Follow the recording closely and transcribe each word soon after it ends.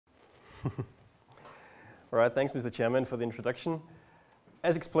All right, thanks, Mr. Chairman, for the introduction.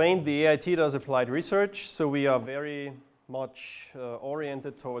 As explained, the AIT does applied research, so we are very much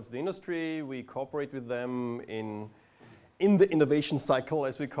oriented towards the industry. We cooperate with them in the innovation cycle,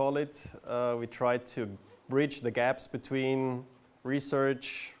 as we call it. We try to bridge the gaps between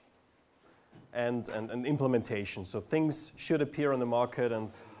research and implementation. So things should appear on the market, and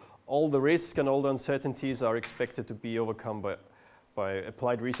all the risk and all the uncertainties are expected to be overcome by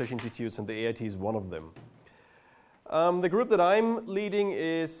applied research institutes, and the AIT is one of them. The group that I'm leading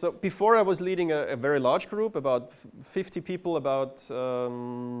is, so before I was leading a very large group, about 50 people, about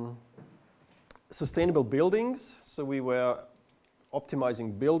sustainable buildings. So we were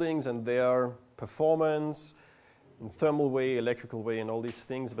optimizing buildings and their performance in thermal way, electrical way, and all these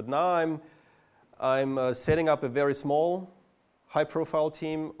things. But now I'm setting up a very small, high-profile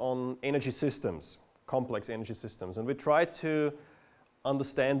team on energy systems, complex energy systems. And we try to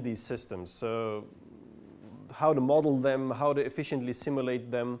understand these systems. So how to model them, how to efficiently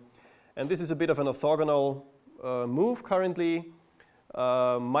simulate them. And this is a bit of an orthogonal move currently.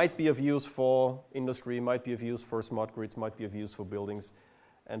 Might be of use for industry, might be of use for smart grids, might be of use for buildings.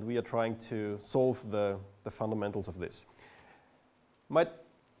 And we are trying to solve the fundamentals of this. My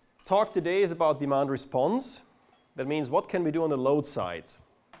talk today is about demand response. That means what can we do on the load side,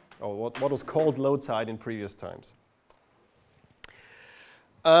 or what was called load side in previous times.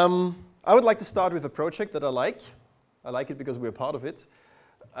 I would like to start with a project that I like. I like it because we're part of it.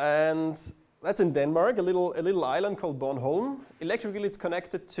 And that's in Denmark, a little island called Bornholm. Electrically, it's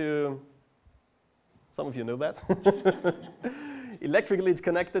connected to, some of you know that. Electrically, it's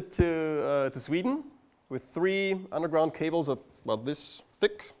connected to Sweden with 3 underground cables of about this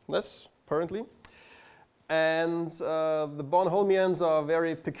thickness, apparently. And the Bornholmians are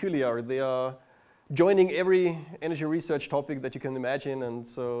very peculiar. They are joining every energy research topic that you can imagine. And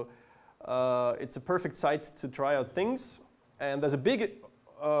so it's a perfect site to try out things. And there's a big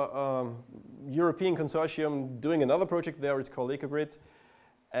European consortium doing another project there. It's called EcoGrid.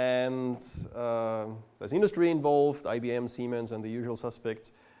 And there's industry involved, IBM, Siemens, and the usual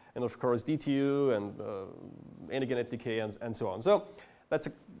suspects. And of course, DTU and Energinet and so on. So that's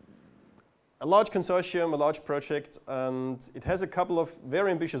a large consortium, a large project. And it has a couple of very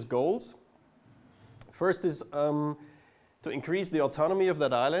ambitious goals. First is to increase the autonomy of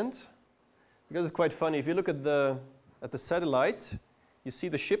that island. Because it's quite funny, if you look at the satellite, you see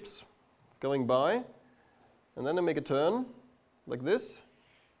the ships going by, and then they make a turn like this,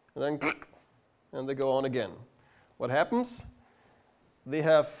 and then and they go on again. What happens? They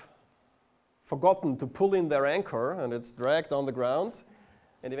have forgotten to pull in their anchor, and it's dragged on the ground,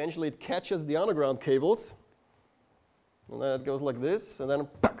 and eventually it catches the underground cables, and then it goes like this, and then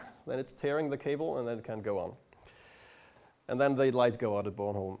it's tearing the cable, and then it can't go on. And then the lights go out at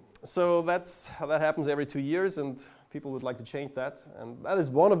Bornholm. So that happens every 2 years, and people would like to change that. And that is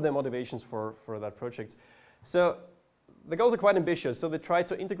one of the motivations for that project. So the goals are quite ambitious. So they try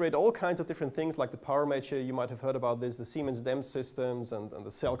to integrate all kinds of different things, like the power matcher. You might have heard about this, the Siemens DEM systems, and the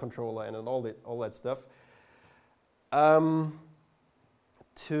cell controller, and all that stuff.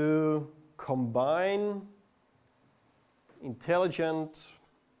 To combine intelligent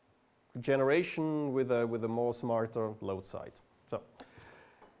generation with a more smarter load side. So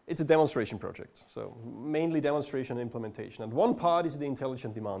it's a demonstration project. So mainly demonstration and implementation. And one part is the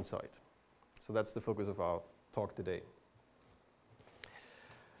intelligent demand side. So that's the focus of our talk today.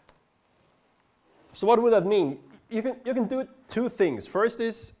 So what would that mean? You can do 2 things. First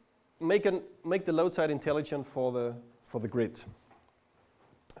is make the load side intelligent for the grid,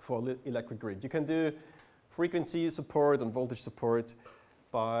 for the electric grid. You can do frequency support and voltage support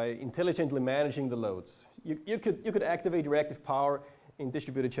by intelligently managing the loads. You could activate reactive power in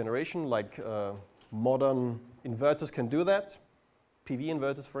distributed generation, like modern inverters can do that, PV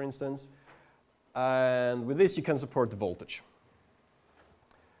inverters, for instance. And with this, you can support the voltage.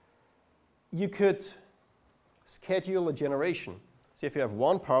 You could schedule a generation. See, if you have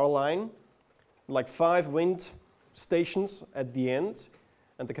one power line, like 5 wind stations at the end,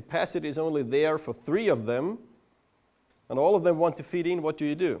 and the capacity is only there for 3 of them, and all of them want to feed in, what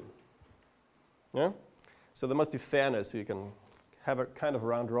do? Yeah? So there must be fairness, so you can have a kind of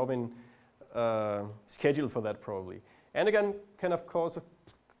round-robin schedule for that probably. And again, can of course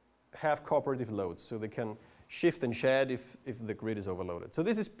have cooperative loads, so they can shift and shed if the grid is overloaded. So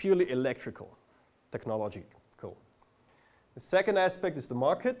this is purely electrical technology. Cool. The second aspect is the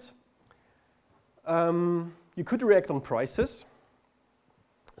market. You could react on prices.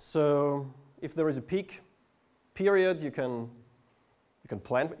 So if there is a peak period, you can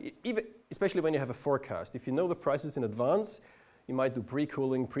plan, especially when you have a forecast. If you know the prices in advance, You might do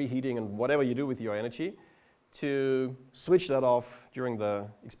pre-cooling, preheating, and whatever you do with your energy to switch that off during the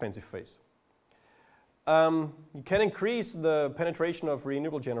expensive phase. You can increase the penetration of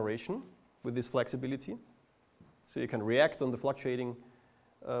renewable generation with this flexibility. So you can react on the fluctuating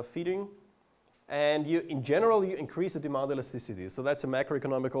feeding. And in general, you increase the demand elasticity. So that's a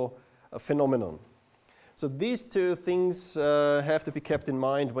macroeconomical phenomenon. So these two things have to be kept in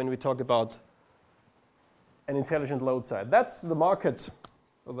mind when we talk about an intelligent load side. That's the market.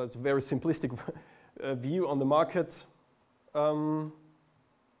 Well, that's a very simplistic view on the market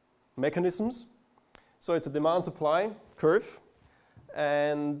mechanisms. So it's a demand-supply curve.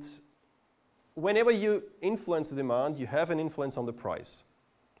 And whenever you influence the demand, you have an influence on the price.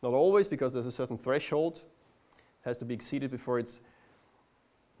 Not always, because there's a certain threshold. It has to be exceeded before it's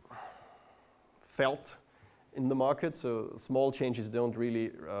felt in the market. So small changes don't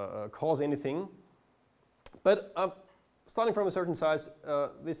really cause anything. But starting from a certain size,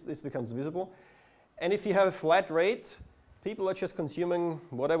 this becomes visible. And if you have a flat rate, people are just consuming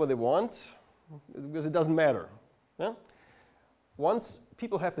whatever they want, because it doesn't matter. Yeah? Once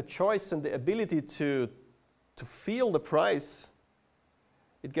people have the choice and the ability to feel the price,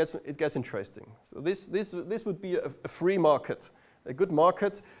 it gets interesting. So this would be a free market, a good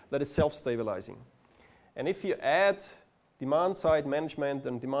market that is self-stabilizing. And if you add demand-side management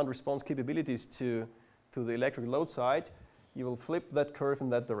and demand response capabilities to the electric load side, you will flip that curve in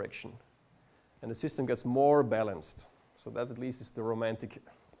that direction. And the system gets more balanced. So that at least is the romantic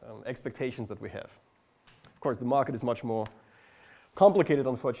expectations that we have. Of course, the market is much more complicated,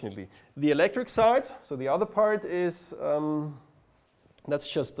 unfortunately. The electric side, so the other part is, that's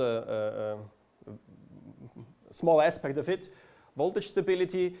just a small aspect of it. Voltage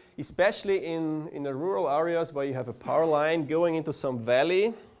stability, especially in the rural areas where you have a power line going into some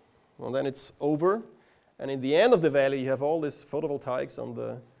valley, well, then it's over. And in the end of the valley, you have all these photovoltaics on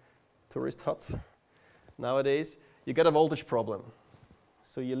the tourist huts nowadays. You get a voltage problem.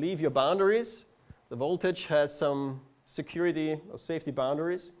 So you leave your boundaries. The voltage has some security or safety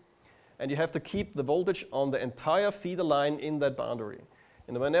boundaries. And you have to keep the voltage on the entire feeder line in that boundary.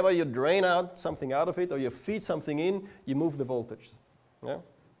 And whenever you drain out something out of it or you feed something in, you move the voltage. Yeah?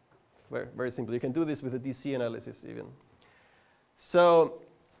 Very, very simple. You can do this with a DC analysis even. So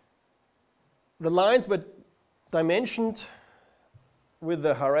the lines were dimensioned with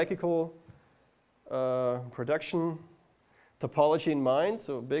the hierarchical production topology in mind,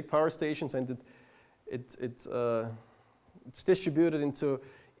 so big power stations, and it's distributed into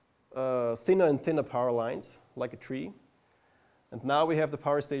thinner and thinner power lines, like a tree. And now we have the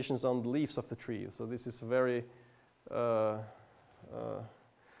power stations on the leaves of the tree. So this is a very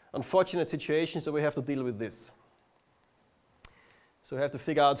unfortunate situation, so we have to deal with this. So we have to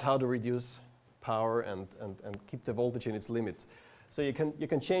figure out how to reduce power and keep the voltage in its limits. So you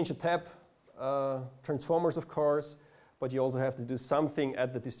can change the tap transformers, of course, but you also have to do something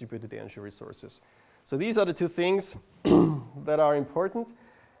at the distributed energy resources. So these are the two things that are important.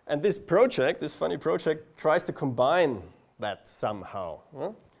 And this project, this funny project, tries to combine that somehow.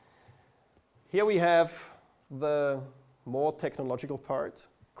 Huh? Here we have the more technological part,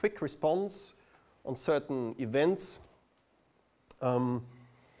 quick response on certain events.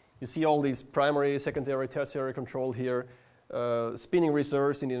 You see all these primary, secondary, tertiary control here, spinning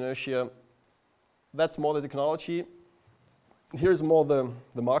reserves in inertia. That's more the technology. Here's more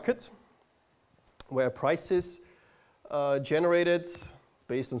the market, where prices generated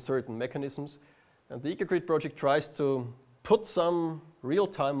based on certain mechanisms. And the EcoGrid project tries to put some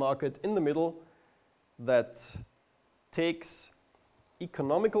real-time market in the middle that takes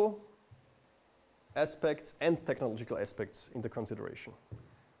economical aspects and technological aspects into consideration.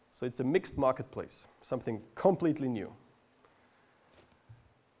 So it's a mixed marketplace, something completely new.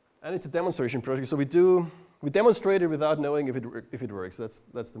 And it's a demonstration project, so we demonstrate it without knowing if it works.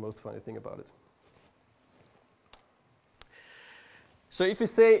 That's the most funny thing about it. So if you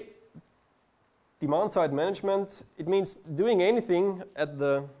say demand-side management, it means doing anything at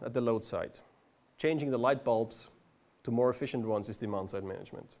the load side. Changing the light bulbs to more efficient ones is demand-side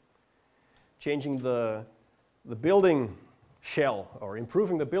management. Changing the building shell or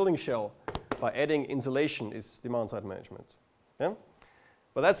improving the building shell by adding insulation is demand-side management. Yeah?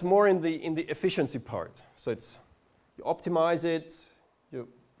 But that's more in the efficiency part. So it's you optimize it, you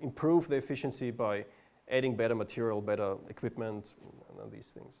improve the efficiency by adding better material, better equipment, and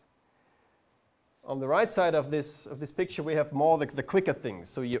these things. On the right side of this picture, we have more the quicker things.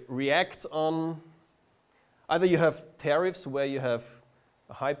 So you react on, either you have tariffs where you have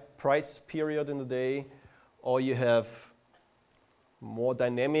a high price period in the day, or you have more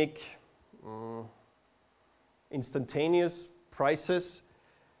dynamic, instantaneous prices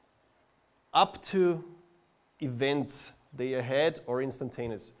up to events, day ahead or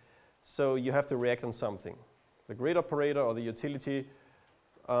instantaneous. So you have to react on something. The grid operator or the utility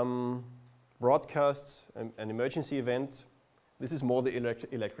broadcasts an emergency event. This is more the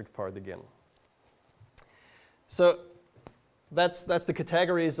electric part again. So that's the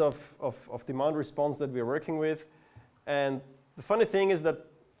categories of demand response that we're working with. And the funny thing is that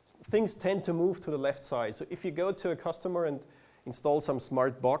things tend to move to the left side. So if you go to a customer and install some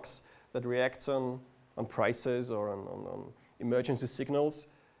smart box that reacts on prices or on emergency signals,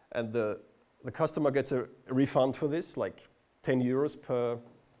 and the customer gets a refund for this, like 10 euros per,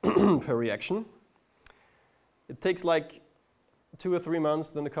 per reaction. It takes like 2 or 3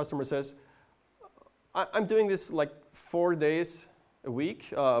 months, then the customer says, I'm doing this like 4 days a week,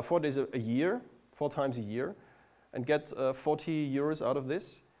 4 days a year, 4 times a year, and get 40 euros out of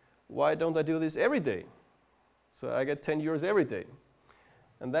this. Why don't I do this every day? So I get 10 euros every day.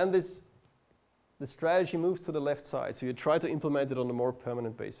 And then the strategy moves to the left side. So you try to implement it on a more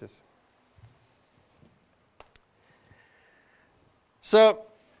permanent basis. So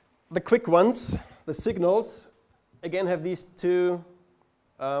the quick ones, the signals, again have these two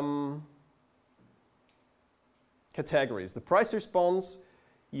categories. The price response,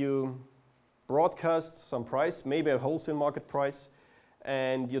 you broadcast some price, maybe a wholesale market price,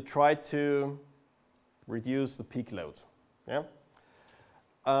 and you try to reduce the peak load. Yeah?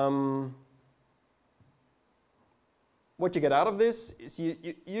 What you get out of this is you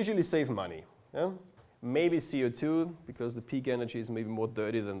usually save money. Yeah? Maybe CO2, because the peak energy is maybe more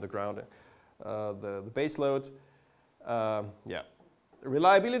dirty than the ground, the base load. Yeah. The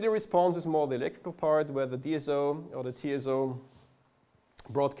reliability response is more the electrical part, where the DSO or the TSO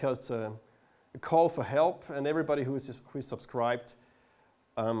broadcasts a call for help, and everybody who is subscribed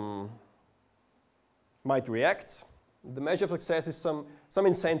might react. The measure of success is some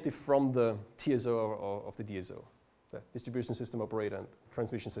incentive from the TSO or of the DSO, the distribution system operator and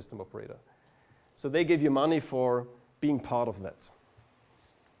transmission system operator. So they give you money for being part of that.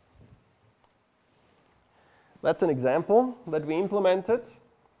 That's an example that we implemented.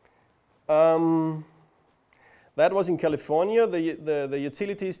 That was in California. The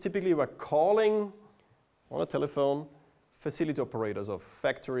utilities typically were calling on a telephone facility operators of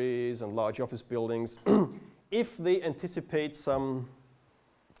factories and large office buildings if they anticipate some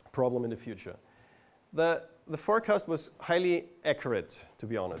problem in the future. The forecast was highly accurate, to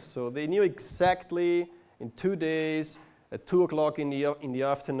be honest. So they knew exactly in 2 days at 2 o'clock in the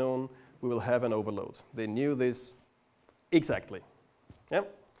afternoon we will have an overload. They knew this exactly. Yeah?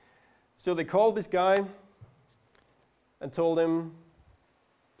 So they called this guy and told him,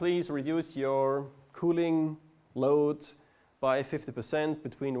 please reduce your cooling load by 50%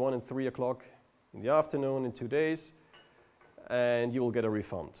 between 1 and 3 o'clock in the afternoon in 2 days, and you will get a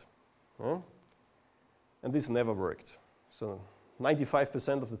refund. Yeah? And this never worked. So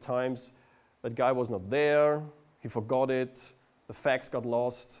 95% of the times that guy was not there, he forgot it, the facts got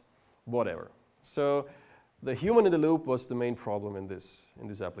lost, whatever. So the human in the loop was the main problem in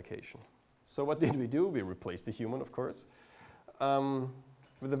this application. So what did we do? We replaced the human, of course,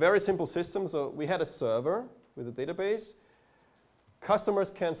 with a very simple system. So we had a server with a database.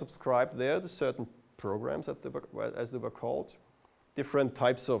 Customers can subscribe there to certain programs, as they were called, different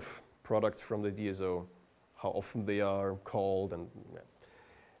types of products from the DSO, how often they are called,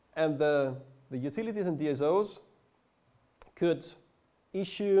 and the utilities and DSOs could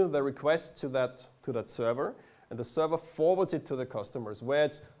issue the request to that server, and the server forwards it to the customers, where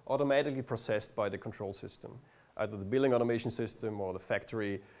it's automatically processed by the control system, either the billing automation system or the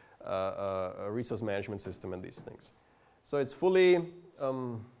factory resource management system and these things. So it's fully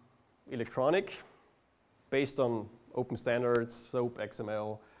electronic, based on open standards, SOAP,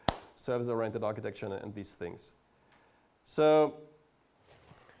 XML, service-oriented architecture, and these things. So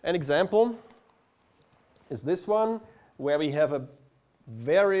an example is this one, where we have a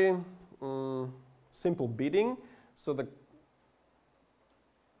very simple bidding. So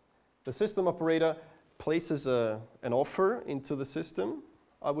the system operator places an offer into the system.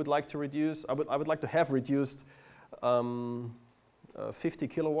 I would like to have reduced 50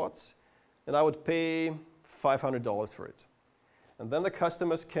 kilowatts, and I would pay $500 for it. And then the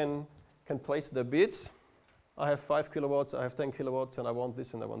customers can place their bids. I have 5 kilowatts, I have 10 kilowatts, and I want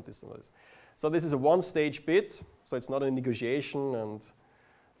this, and I want this, and this. So this is a one-stage bid, so it's not a negotiation, and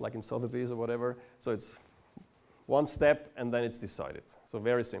like in Sotheby's or whatever. So it's one step, and then it's decided. So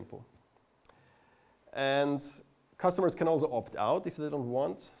very simple. And customers can also opt out if they don't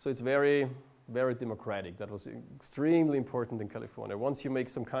want. So it's very, very democratic. That was extremely important in California. Once you make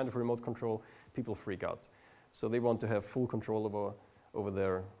some kind of remote control, people freak out. So they want to have full control over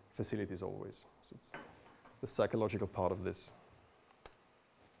their facilities always. So it's the psychological part of this.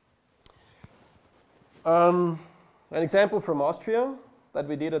 An example from Austria that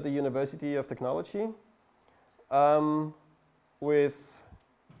we did at the University of Technology with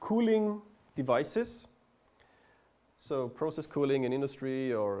cooling devices. So process cooling in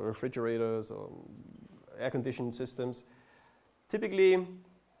industry or refrigerators or air conditioning systems. Typically,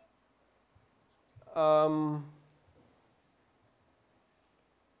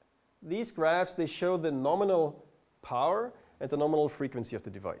 these graphs, they show the nominal power and the nominal frequency of the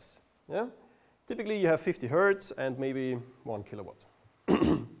device. Yeah? Typically, you have 50 hertz and maybe 1 kilowatt.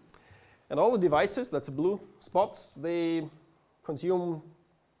 And all the devices, that's the blue spots, they consume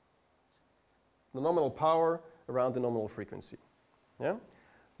the nominal power around the nominal frequency. Yeah?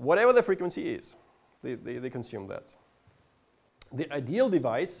 Whatever the frequency is, they consume that. The ideal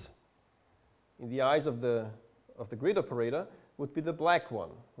device, in the eyes of the grid operator, would be the black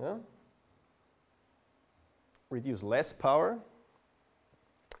one. Yeah? Reduce less power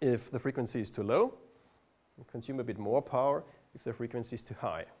if the frequency is too low, and consume a bit more power if the frequency is too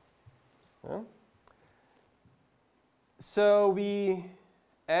high. Yeah? So we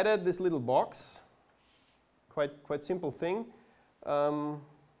added this little box, quite simple thing.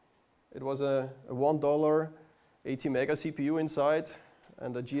 It was a $1 80 mega CPU inside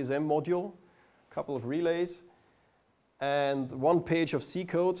and a GSM module, a couple of relays, and 1 page of C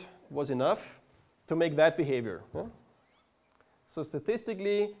code was enough to make that behavior. Yeah? So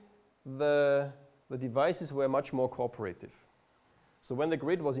statistically, the devices were much more cooperative. So when the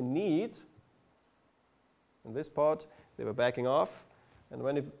grid was in need, in this part, they were backing off. And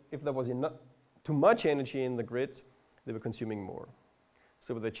when if there was too much energy in the grid, they were consuming more.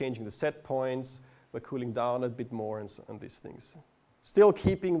 So they're changing the set points, we're cooling down a bit more and these things. Still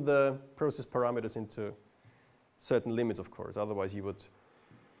keeping the process parameters into certain limits, of course. Otherwise, you would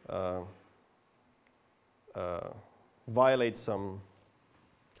violate some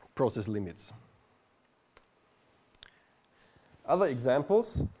process limits. Other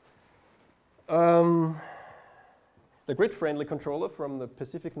examples. The grid-friendly controller from the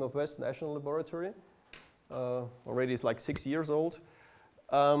Pacific Northwest National Laboratory, already is like 6 years old,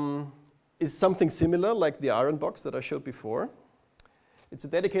 is something similar like the iron box that I showed before. It's a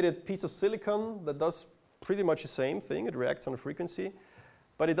dedicated piece of silicon that does pretty much the same thing. It reacts on a frequency,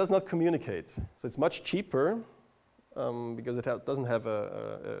 but it does not communicate. So it's much cheaper because it doesn't have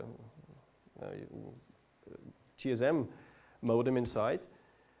a GSM modem inside.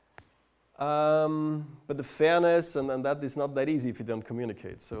 But the fairness and that is not that easy if you don't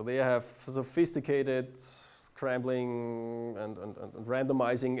communicate. So they have sophisticated scrambling and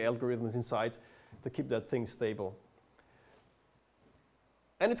randomizing algorithms inside to keep that thing stable.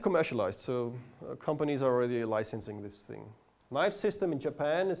 And it's commercialized, so companies are already licensing this thing. Knife system in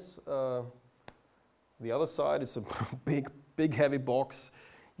Japan is the other side. It's a big heavy box,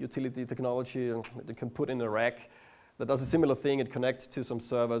 utility technology that you can put in a rack that does a similar thing. It connects to some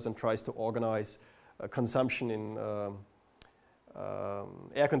servers and tries to organize consumption in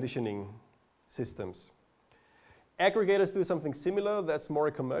air conditioning systems. Aggregators do something similar. That's more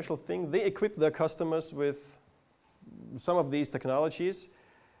a commercial thing. They equip their customers with some of these technologies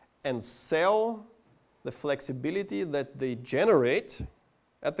and sell the flexibility that they generate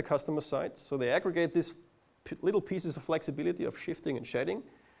at the customer site. So they aggregate these little pieces of flexibility of shifting and shedding,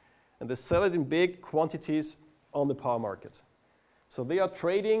 and they sell it in big quantities on the power market. So they are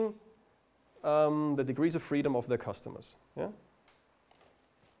trading the degrees of freedom of their customers. Yeah?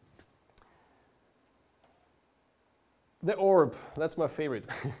 The orb, that's my favorite.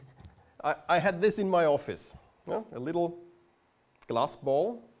 I had this in my office, yeah? A little glass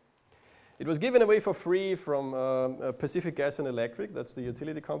ball. It was given away for free from Pacific Gas and Electric, that's the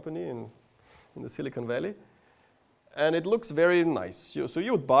utility company in the Silicon Valley. And it looks very nice. So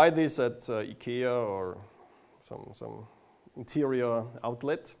you would buy this at IKEA or some interior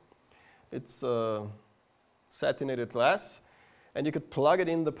outlet. It's satinated glass, and you could plug it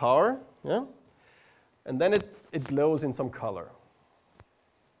in the power, yeah? And then it glows in some color.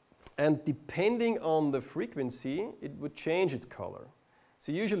 And depending on the frequency, it would change its color.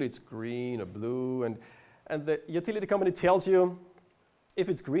 So usually it's green or blue, and the utility company tells you if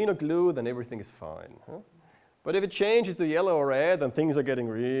it's green or blue, then everything is fine. Huh? But if it changes to yellow or red, then things are getting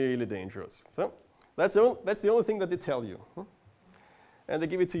really dangerous. So that's the only thing that they tell you. Huh? And they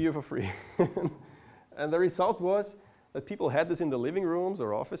give it to you for free. And the result was that people had this in the living rooms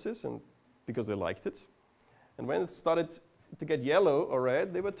or offices and because they liked it. And when it started to get yellow or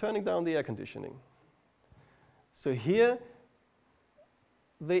red, they were turning down the air conditioning. So here,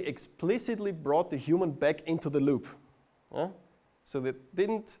 they explicitly brought the human back into the loop. So they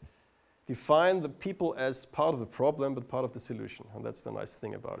didn't define the people as part of the problem, but part of the solution. And that's the nice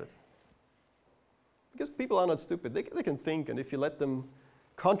thing about it. Because people are not stupid. They can think, and if you let them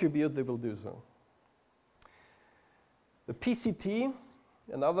contribute, they will do so. The PCT,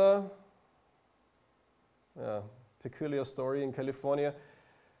 another peculiar story in California.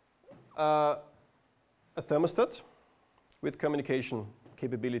 A thermostat with communication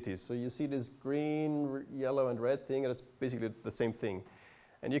capabilities. So you see this green, yellow, and red thing, and it's basically the same thing.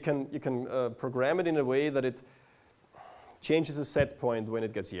 And you can program it in a way that it changes the set point when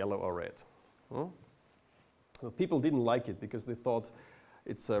it gets yellow or red. So people didn't like it because they thought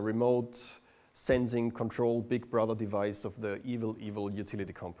it's a remote sensing control big brother device of the evil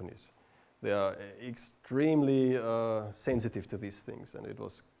utility companies. They are extremely sensitive to these things, and it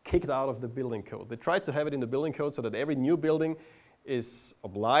was kicked out of the building code. They tried to have it in the building code so that every new building is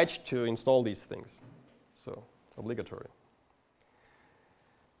obliged to install these things. So, obligatory.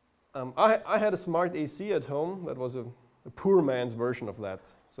 I had a smart AC at home that was a poor man's version of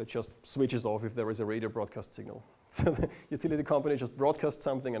that. So it just switches off if there is a radio broadcast signal. So the utility company just broadcast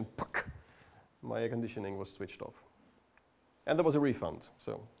something and my air conditioning was switched off. And there was a refund,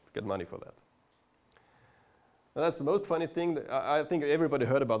 so get money for that. And that's the most funny thing. I think everybody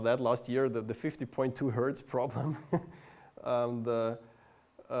heard about that last year, the 50.2 hertz problem. The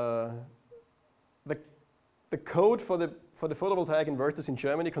code for the photovoltaic inverters in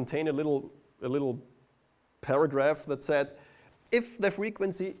Germany contained a little paragraph that said, if the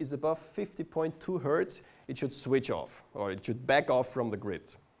frequency is above 50.2 hertz, it should switch off, or it should back off from the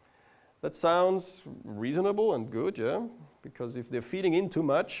grid. That sounds reasonable and good, yeah, because if they're feeding in too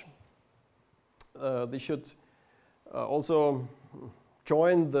much, they should also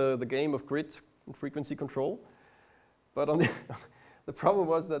join the game of grid frequency control. But on the problem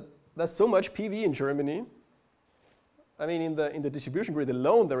was that there's so much PV in Germany. I mean, in the distribution grid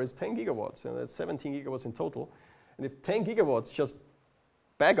alone, there is 10 gigawatts, and that's 17 gigawatts in total. And if 10 gigawatts just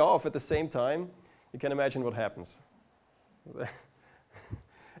back off at the same time, you can imagine what happens.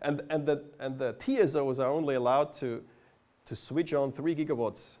 and the TSOs are only allowed to switch on 3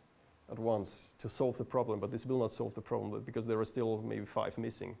 gigawatts at once to solve the problem, but this will not solve the problem because there are still maybe 5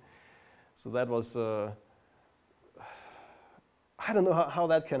 missing. So that was, I don't know how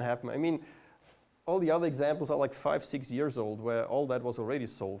that can happen. I mean, all the other examples are like 5, 6 years old where all that was already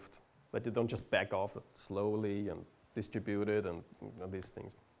solved, that you don't just back off it slowly and distribute it and these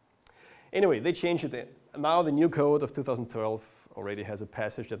things. Anyway, they changed it. Now the new code of 2012 already has a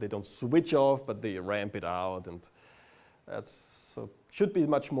passage that they don't switch off, but they ramp it out, and that's so should be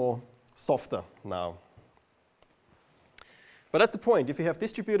much more softer now. But that's the point. If you have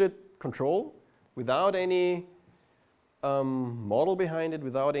distributed control without any model behind it,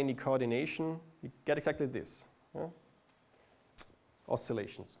 without any coordination, you get exactly this. Yeah?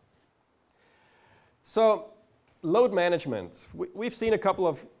 Oscillations. So load management. We've seen a couple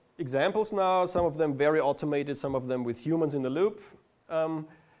of examples now, some of them very automated, some of them with humans in the loop.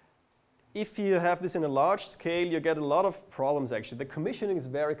 If you have this in a large scale, you get a lot of problems actually. The commissioning is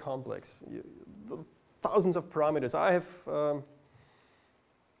very complex. Thousands of parameters. I have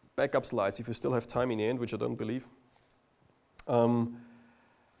backup slides if you still have time in the end, which I don't believe.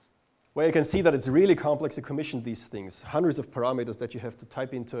 Where you can see that it's really complex to commission these things. Hundreds of parameters that you have to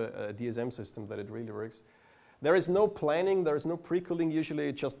type into a DSM system that it really works. There is no planning, there is no pre-cooling usually,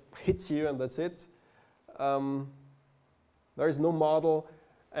 it just hits you and that's it. There is no model,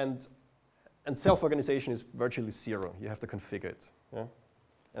 and self-organization is virtually zero. You have to configure it. Yeah?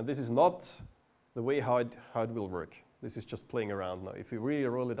 And this is not the way how it will work. This is just playing around now. If we really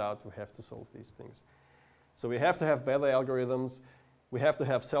roll it out, we have to solve these things. So we have to have better algorithms. We have to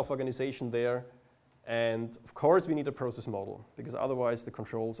have self-organization there. And of course, we need a process model, because otherwise the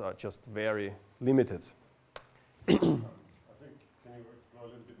controls are just very limited. I think, can you explore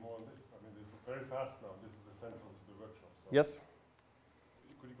a little bit more on this? I mean, this is very fast now. This is the central to the workshop. So Yes.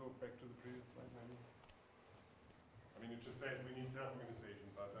 Could you go back to the previous slide, maybe? I mean, you just said we need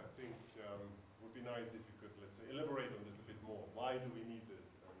self-organization, but I think it would be nice if you could, let's say, elaborate on this a bit more. Why do we need this?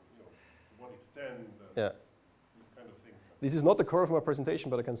 And, you know, to what extent? Yeah. These kind of things. This is not the core of my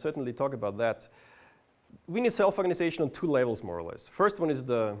presentation, but I can certainly talk about that. We need self-organization on 2 levels, more or less. First one is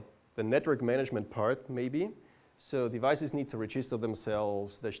the network management part, maybe. So devices need to register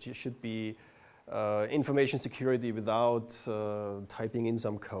themselves. There should be information security without typing in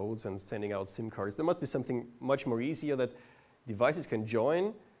some codes and sending out SIM cards. There must be something much more easier that devices can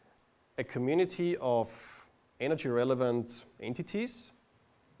join a community of energy-relevant entities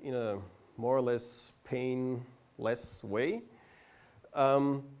in a more or less painless way.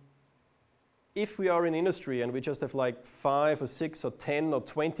 If we are in industry and we just have like 5 or 6 or 10 or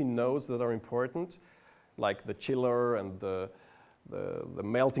 20 nodes that are important, like the chiller and the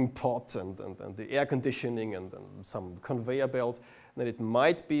melting pot and the air conditioning and some conveyor belt, then it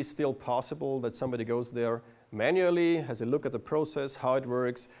might be still possible that somebody goes there manually, has a look at the process, how it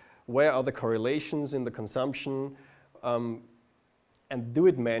works, where are the correlations in the consumption, and do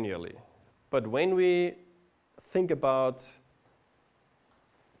it manually. But when we think about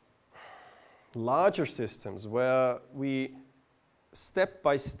larger systems where we step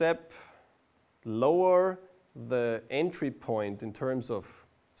by step lower the entry point in terms of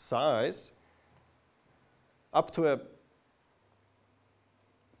size up to a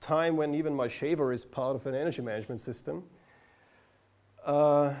time when even my shaver is part of an energy management system,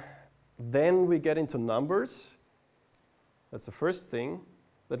 then we get into numbers. That's the first thing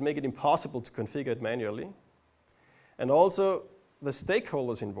that make it impossible to configure it manually. And also the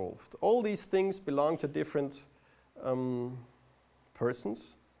stakeholders involved. All these things belong to different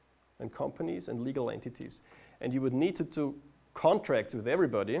persons and companies and legal entities. And you would need to do contracts with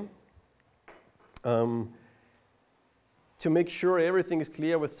everybody to make sure everything is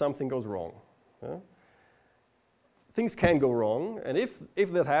clear when something goes wrong. Things can go wrong, and if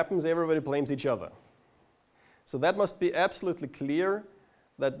that happens, everybody blames each other. So that must be absolutely clear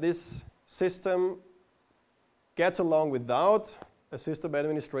that this system gets along without a system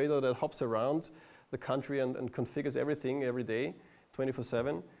administrator that hops around the country and configures everything every day,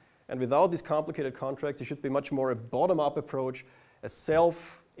 24/7. And without these complicated contracts, it should be much more a bottom-up approach, a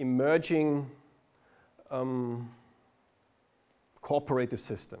self-emerging cooperative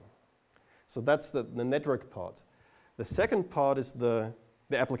system. So that's the network part. The second part is the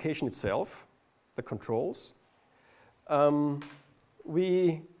application itself, the controls.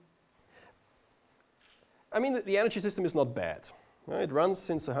 The energy system is not bad. It runs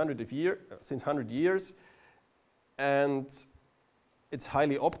since 100 years, and it's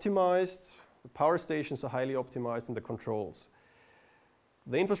highly optimized. The power stations are highly optimized, and the controls.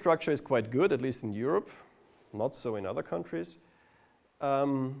 The infrastructure is quite good, at least in Europe, not so in other countries.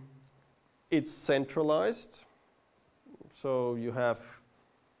 It's centralized, so you have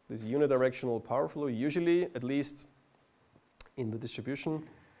this unidirectional power flow, usually, at least in the distribution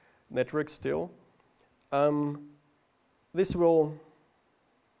network still. This will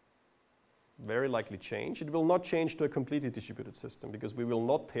very likely change. It will not change to a completely distributed system because we will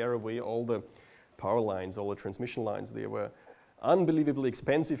not tear away all the power lines, all the transmission lines. They were unbelievably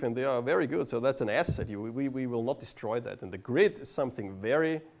expensive and they are very good, so that's an asset. We will not destroy that. And the grid is something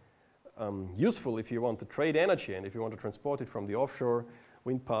very useful if you want to trade energy and if you want to transport it from the offshore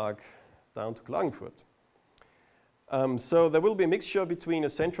wind park down to Klagenfurt. So there will be a mixture between a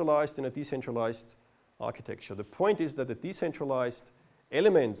centralized and a decentralized architecture. The point is that the decentralized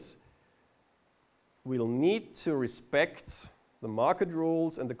elements will need to respect the market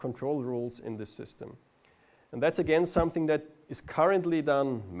rules and the control rules in this system. And that's again something that is currently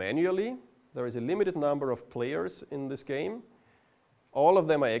done manually. There is a limited number of players in this game. All of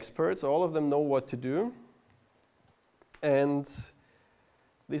them are experts, all of them know what to do. And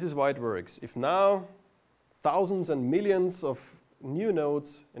this is why it works. If now thousands and millions of new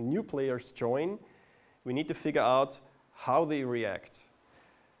nodes and new players join, we need to figure out how they react.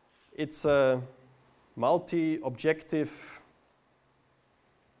 It's a multi-objective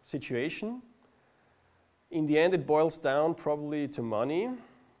situation. In the end, it boils down probably to money.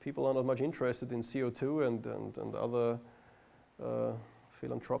 People are not much interested in CO2 and other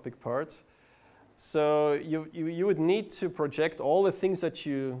philanthropic parts. So you would need to project all the things that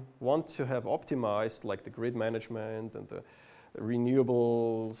you want to have optimized, like the grid management and the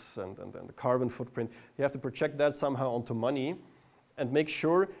renewables and the carbon footprint. You have to project that somehow onto money and make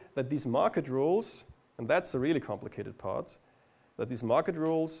sure that these market rules, and that's the really complicated part, that these market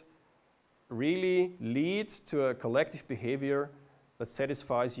rules really lead to a collective behavior that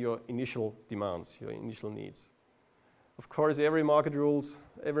satisfies your initial demands, your initial needs. Of course, every market rule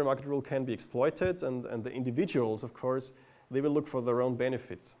can be exploited, and the individuals, of course, they will look for their own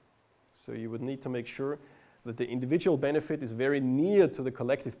benefit. So you would need to make sure that the individual benefit is very near to the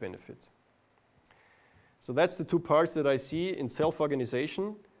collective benefit. So that's the two parts that I see in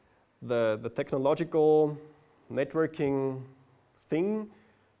self-organization. The technological networking thing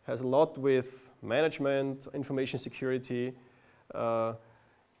has a lot with management, information security,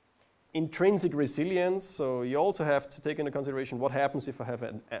 intrinsic resilience. So you also have to take into consideration what happens if I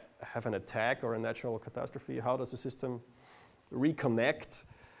have an attack or a natural catastrophe. How does the system reconnect?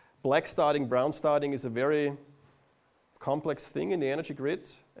 Black starting, brown starting is a very complex thing in the energy grid.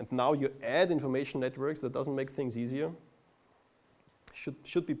 And now you add information networks. That doesn't make things easier.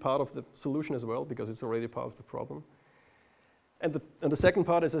 should be part of the solution as well, because it's already part of the problem. And the second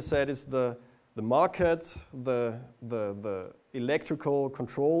part, as I said, is the market, the electrical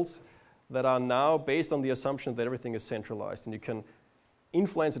controls that are now based on the assumption that everything is centralized, and you can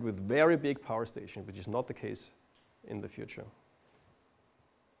influence it with very big power stations, which is not the case in the future.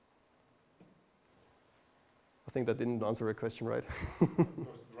 I think that didn't answer your question, right? It was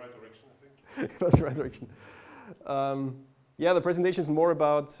the right direction, I think. It was the right direction. Yeah, the presentation is more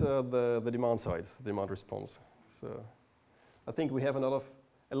about the demand side, the demand response. So I think we have a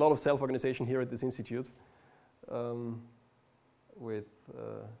lot of self-organization here at this institute with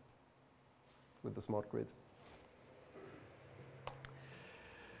the smart grid.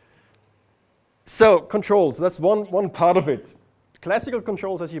 So controls, that's one part of it. Classical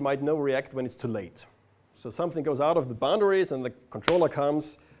controls, as you might know, react when it's too late. So something goes out of the boundaries and the controller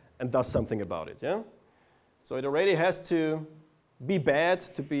comes and does something about it, yeah? So it already has to be bad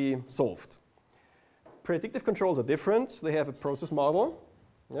to be solved. Predictive controls are different. They have a process model,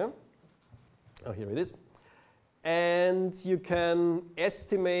 yeah? Oh, here it is. And you can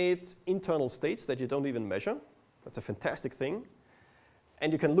estimate internal states that you don't even measure. That's a fantastic thing.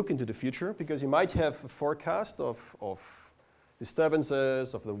 And you can look into the future, because you might have a forecast of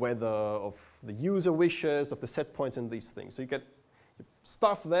disturbances, of the weather, of the user wishes, of the set points and these things. So you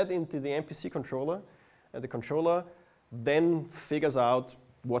stuff that into the MPC controller, and the controller then figures out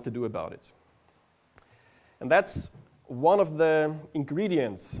what to do about it. And that's one of the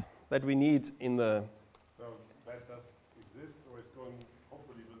ingredients that we need in the... So that does exist, or is going,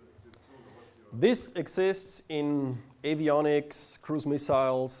 hopefully will exist soon, or what's your... This exists in avionics, cruise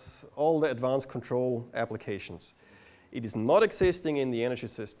missiles, all the advanced control applications. It is not existing in the energy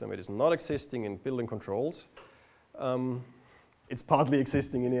system. It is not existing in building controls. It's partly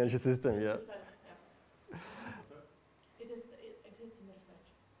existing in the energy system, yeah. It exists in research,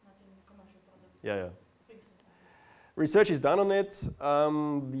 not in commercial products. Yeah, yeah. Research is done on it.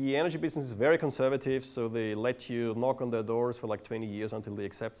 The energy business is very conservative, so they let you knock on their doors for like 20 years until they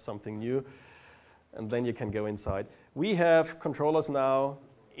accept something new, and then you can go inside. We have controllers now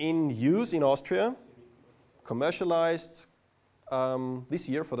in use in Austria, commercialized this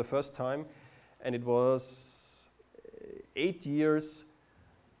year for the first time, and it was 8 years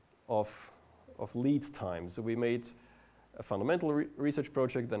of lead time. So we made a fundamental research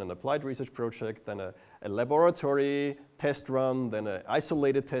project, then an applied research project, then a laboratory test run, then an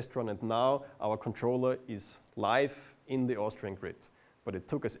isolated test run, and now our controller is live in the Austrian grid. But it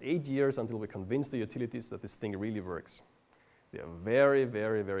took us 8 years until we convinced the utilities that this thing really works. They are very,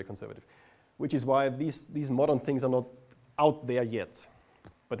 very, very conservative, which is why these modern things are not out there yet.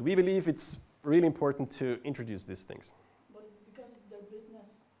 But we believe it's really important to introduce these things. But it's because it's their business.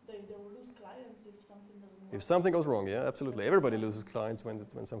 They will lose clients if something doesn't work. If something goes wrong, yeah, absolutely. Everybody loses clients when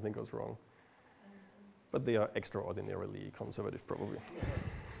something goes wrong. But they are extraordinarily conservative, probably.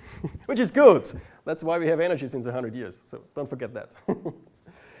 Which is good. That's why we have energy since 100 years. So don't forget that. I mean,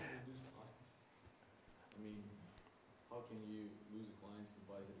 how can you lose a client who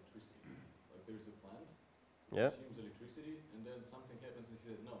buys electricity? Like there's a plant, Yeah. consumes electricity, and then something happens and he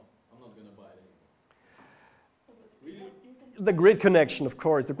says, no, I'm not going to buy it anymore. Really? The grid connection, of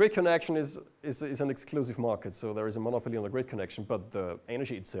course. The grid connection is an exclusive market, so there is a monopoly on the grid connection, but the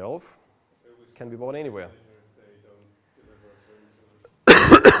energy itself can be bought anywhere.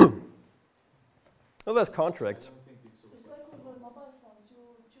 Well, there's contracts. I don't think it's so It's like flexible. with mobile phones.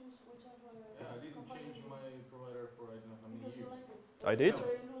 You choose whichever Yeah, I didn't company change you my provider for I don't know how many because you years. like it. I did. So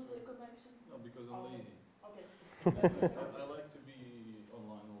you lose a connection. No, because I'm Okay. lazy. Okay. I like to be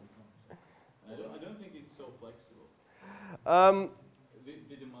online all the time. I don't think it's so flexible.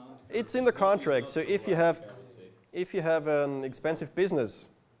 The demand. It's in the contract. So if you have I would say. if you have an expensive business,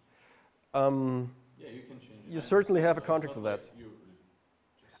 Yeah, you can change it. you certainly have a contract for that.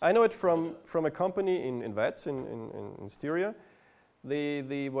 I know it from a company in Vats in Styria.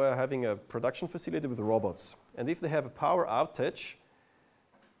 They were having a production facility with robots. And if they have a power outage,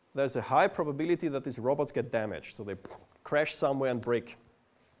 there's a high probability that these robots get damaged. So they crash somewhere and break.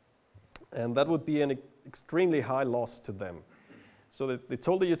 And that would be an extremely high loss to them. So they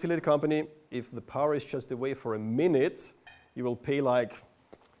told the utility company, if the power is just away for a minute, you will pay like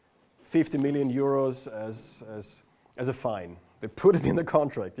 50 million euros as a fine. They put it in the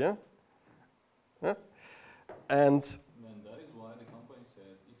contract, yeah? Yeah? And that is why the company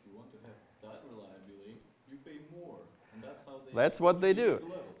says if you want to have that reliability, you pay more. And that's what they do.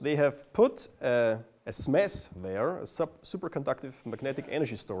 They have put a SMES there, a superconductive magnetic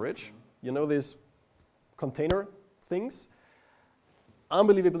energy storage. You know these container things?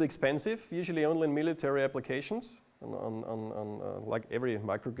 Unbelievably expensive, usually only in military applications. on like every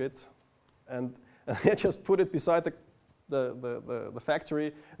microgrid, and they just put it beside the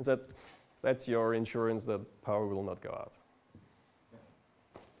factory and said, that's your insurance that power will not go out.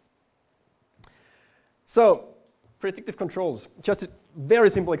 So, predictive controls, just a very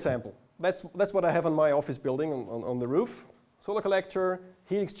simple example. That's what I have on my office building on the roof. Solar collector,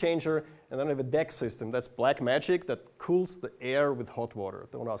 heat exchanger, and then I have a DEC system. That's black magic that cools the air with hot water.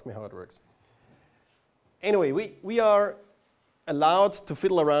 Don't ask me how it works. Anyway, we are allowed to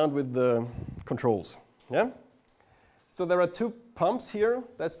fiddle around with the controls. Yeah? So there are two pumps here.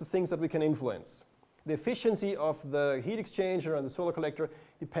 That's the things that we can influence. The efficiency of the heat exchanger and the solar collector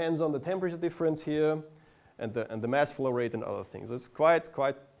depends on the temperature difference here and the mass flow rate and other things. So it's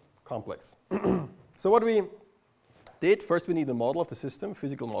quite complex. So what we did, first we need a model of the system,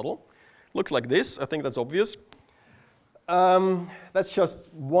 physical model. Looks like this. I think that's obvious. That's just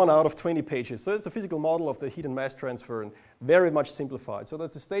 1 out of 20 pages. So it's a physical model of the heat and mass transfer, and very much simplified. So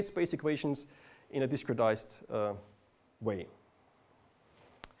that's the state space equations in a discretized way.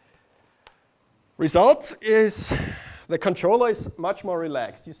 Result is the controller is much more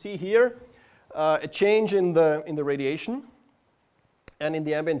relaxed. You see here a change in the radiation and in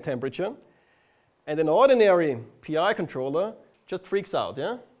the ambient temperature. And an ordinary PI controller just freaks out.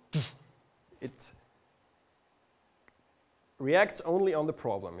 Yeah? It reacts only on the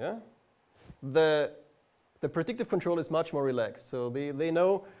problem. Yeah? The predictive controller is much more relaxed. So they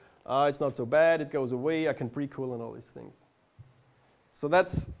know it's not so bad, it goes away, I can pre-cool and all these things. So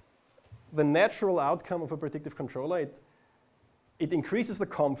that's the natural outcome of a predictive controller. It increases the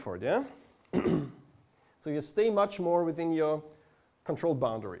comfort. Yeah? So you stay much more within your control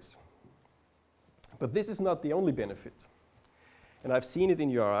boundaries. But this is not the only benefit. And I've seen it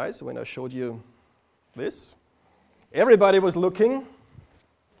in your eyes when I showed you this. Everybody was looking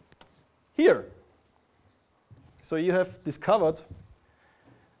here. So you have discovered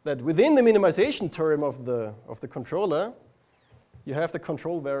that within the minimization term of the controller, you have the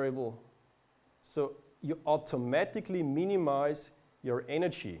control variable. So you automatically minimize your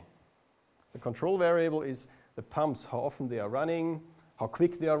energy. The control variable is the pumps, how often they are running, how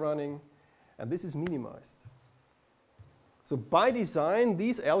quick they are running. And this is minimized. So by design,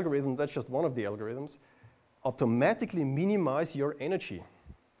 these algorithms, that's just one of the algorithms, automatically minimize your energy.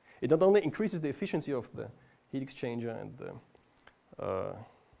 It not only increases the efficiency of the heat exchanger and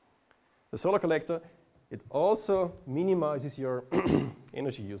the solar collector, it also minimizes your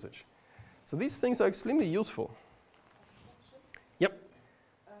energy usage. So these things are extremely useful. Yep.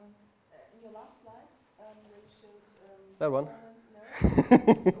 In your last slide, where you showed that one.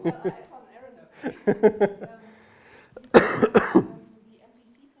 Well, I found an error note. The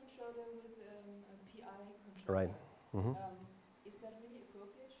MPC controller with a PI controller. Right. Mm-hmm. Is that really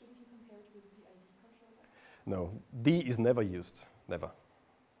appropriate? Shouldn't you compare it with the PID controller? No, D is never used, never.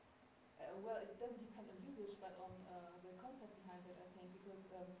 Well, it doesn't depend on usage, but on the concept behind it, I think,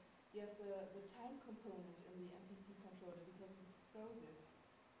 because you have the time component in the MPC controller because of the process.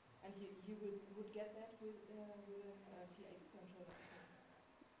 And you would get that with a PID controller.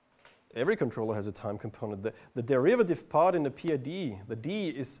 Every controller has a time component. The derivative part in the PID, the D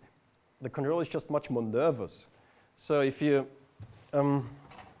is, the controller is just much more nervous. So if you,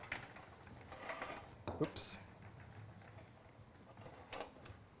 oops.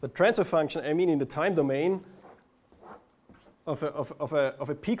 The transfer function, I mean in the time domain of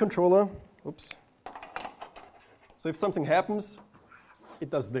a P controller, oops. So if something happens, it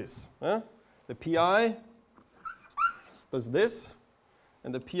does this. The PI does this,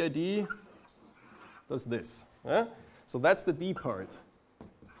 and the PID does this. So that's the D part.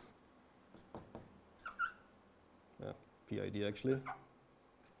 PID actually.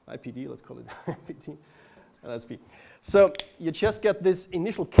 IPD, let's call it IPD. That's P. So you just get this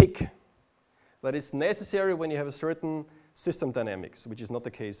initial kick that is necessary when you have a certain system dynamics, which is not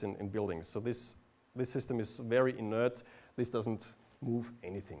the case in buildings. So this system is very inert. This doesn't move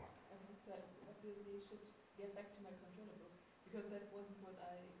anything. Okay, so obviously you should get back to my controller book, because that wasn't what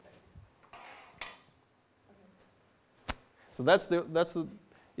I expected. Okay. So that's the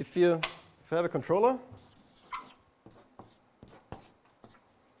if you have a controller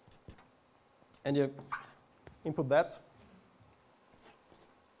and you input that,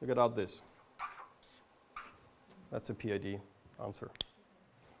 you get out this. That's a PID answer.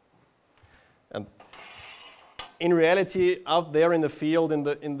 And in reality, out there in the field,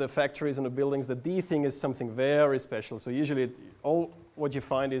 in the factories and the buildings, the D thing is something very special. So usually all what you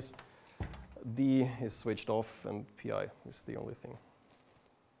find is D is switched off and PI is the only thing.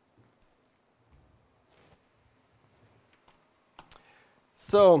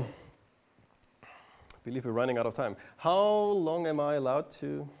 So believe we're running out of time. How long am I allowed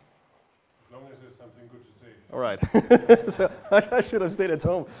to? As long as there's something good to say. All right. So I should have stayed at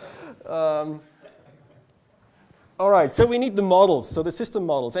home. All right, so we need the models, so the system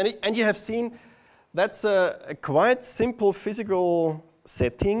models. And you have seen that's a quite simple physical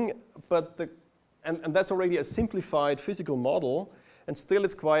setting, but and that's already a simplified physical model, and still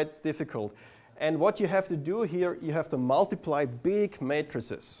it's quite difficult. And what you have to do here, you have to multiply big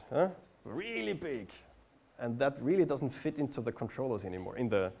matrices, really big. And that really doesn't fit into the controllers anymore.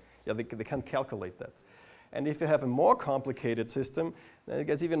 They can't calculate that. And if you have a more complicated system, then it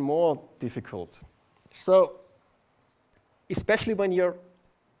gets even more difficult. So, especially when you're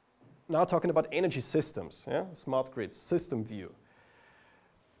now talking about energy systems, smart grids, system view.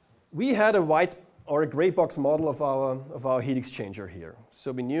 We had a white or a gray box model of our heat exchanger here.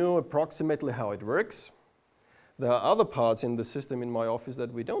 So we knew approximately how it works. There are other parts in the system in my office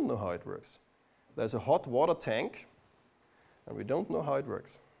that we don't know how it works. There's a hot water tank, and we don't know how it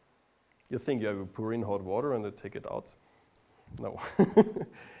works. You think you pour in hot water and they take it out. No.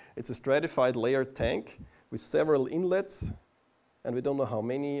 It's a stratified layered tank with several inlets, and we don't know how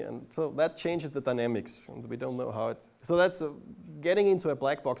many, and so that changes the dynamics, and we don't know how it. So that's getting into a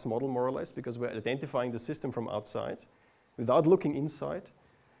black box model, more or less, because we're identifying the system from outside without looking inside.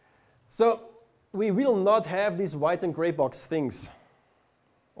 So we will not have these white and gray box things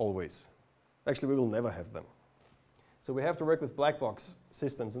always. Actually, we will never have them. So we have to work with black box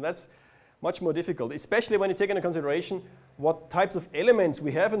systems, and that's much more difficult, especially when you take into consideration what types of elements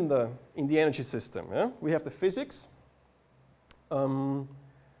we have in the energy system. We have the physics, the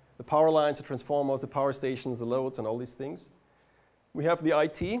power lines, the transformers, the power stations, the loads, and all these things. We have the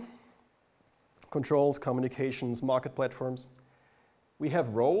IT, controls, communications, market platforms. We have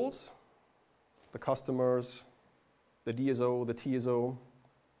roles, the customers, the DSO, the TSO,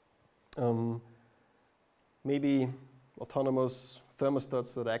 maybe autonomous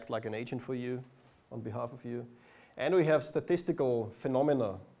thermostats that act like an agent for you, on behalf of you. And we have statistical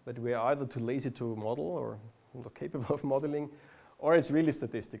phenomena that we are either too lazy to model or not capable of modeling, or it's really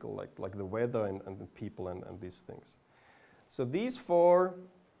statistical, like the weather and the people and these things. So these four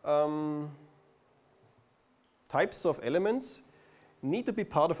types of elements need to be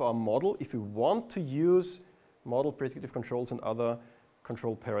part of our model if we want to use model predictive controls and other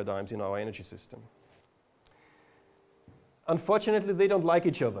control paradigms in our energy system. Unfortunately, they don't like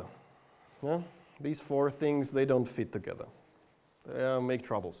each other. These four things, they don't fit together. They make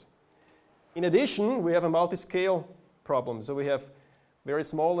troubles. In addition, we have a multi-scale problem. So we have very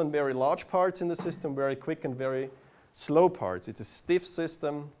small and very large parts in the system, very quick and very slow parts. It's a stiff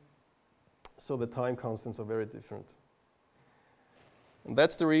system, so the time constants are very different. And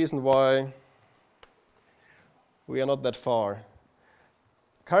that's the reason why we are not that far.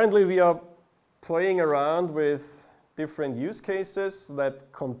 Currently, we are playing around with different use cases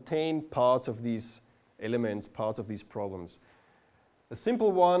that contain parts of these elements, parts of these problems. A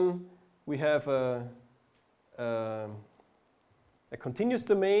simple one, we have a continuous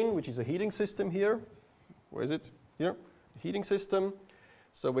domain, which is a heating system here. Where is it? Here, heating system.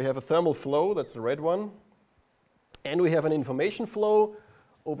 So we have a thermal flow, that's the red one. And we have an information flow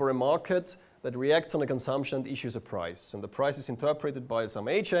over a market that reacts on a consumption and issues a price. And the price is interpreted by some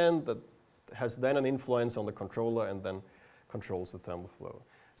agent that has then an influence on the controller and then controls the thermal flow.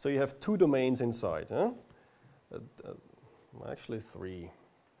 So you have two domains inside. Actually three.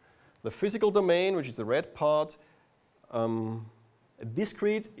 The physical domain, which is the red part, a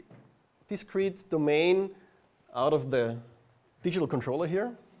discrete domain out of the digital controller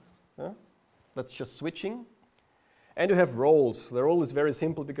here. That's just switching. And you have roles. The role is very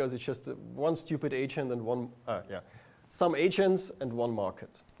simple because it's just one stupid agent and some agents and one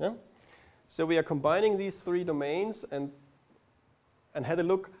market. So we are combining these three domains and had a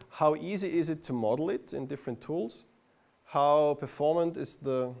look how easy is it to model it in different tools, how performant is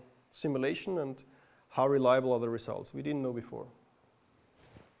the simulation, and how reliable are the results. We didn't know before.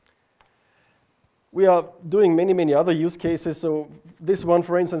 We are doing many, many other use cases. So this one,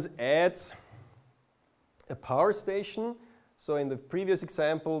 for instance, adds a power station. So in the previous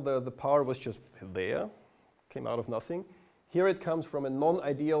example, the power was just there, came out of nothing. Here it comes from a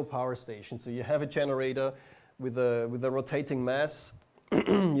non-ideal power station. So you have a generator with a rotating mass.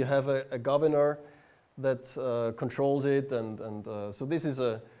 You have a governor that controls it. And so this is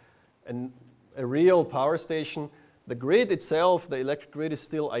a real power station. The grid itself, the electric grid, is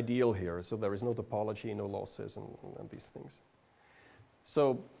still ideal here. So there is no topology, no losses, and these things.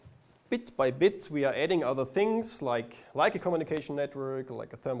 So bit by bit, we are adding other things like a communication network,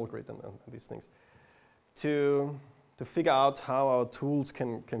 like a thermal grid, and these things, to figure out how our tools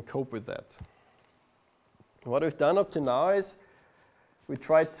can cope with that. What we've done up to now is we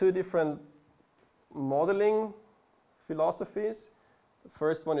tried two different modeling philosophies. The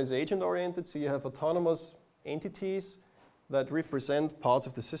first one is agent-oriented, so you have autonomous entities that represent parts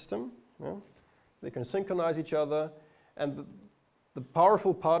of the system. Yeah? They can synchronize each other, and the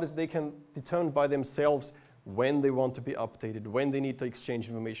powerful part is they can determine by themselves when they want to be updated, when they need to exchange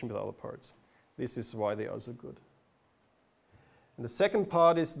information with other parts. This is why they are so good. And the second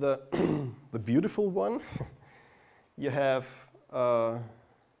part is the, the beautiful one. You have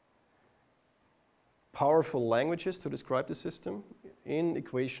powerful languages to describe the system in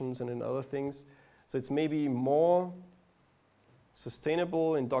equations and in other things. So it's maybe more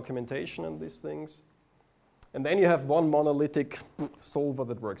sustainable in documentation and these things. And then you have one monolithic solver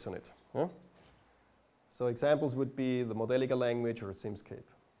that works on it. Yeah? So examples would be the Modelica language or Simscape.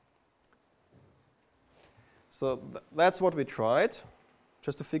 So that's what we tried,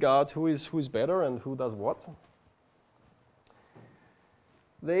 just to figure out who is better and who does what.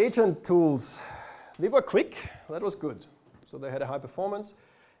 The agent tools, they were quick. That was good. So they had a high performance.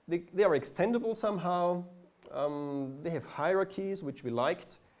 They are extendable somehow. They have hierarchies, which we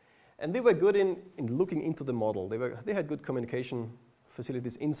liked. And they were good in looking into the model. They had good communication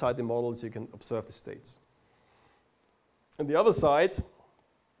facilities inside the model so you can observe the states. On the other side,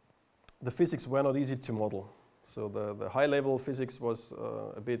 the physics were not easy to model. So the high-level physics was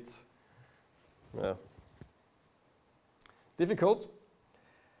a bit difficult.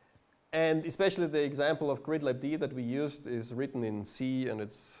 And especially the example of GridLabD that we used is written in C, and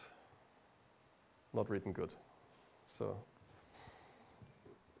it's not written good. So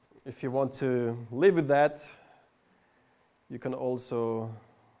if you want to live with that, you can also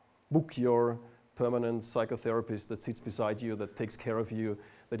book your permanent psychotherapist that sits beside you, that takes care of you,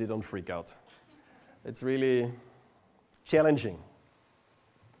 that you don't freak out. It's really challenging.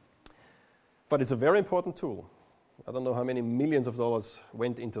 But it's a very important tool. I don't know how many millions of dollars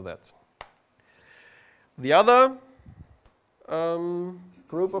went into that. The other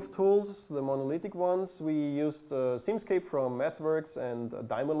group of tools, the monolithic ones, we used Simscape from MathWorks and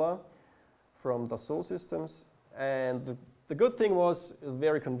Daimler from Dassault Systems. And the good thing was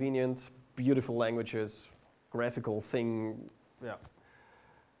very convenient, beautiful languages, graphical thing. Yeah.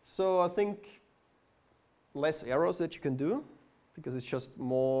 So I think less errors that you can do, because it's just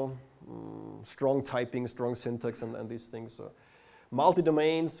more strong typing, strong syntax, and these things. So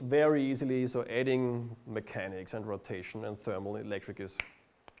multi-domains very easily, so adding mechanics and rotation and thermal electric is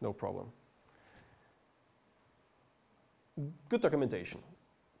no problem. Good documentation.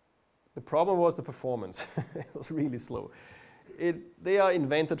 The problem was the performance. It was really slow. They are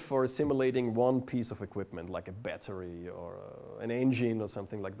invented for simulating one piece of equipment, like a battery or an engine or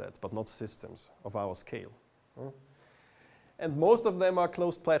something like that, but not systems of our scale. And most of them are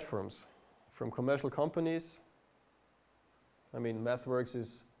closed platforms from commercial companies. I mean, MathWorks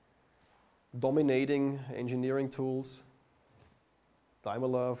is dominating engineering tools.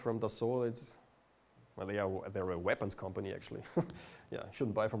 Daimler from Dassault, well, they're a weapons company, actually. Yeah,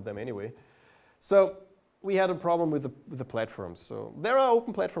 shouldn't buy from them anyway. So we had a problem with the platforms. So there are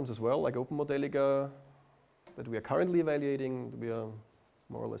open platforms as well, like Modelica, that we are currently evaluating. We are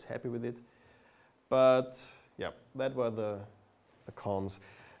more or less happy with it. But yeah, that were the cons.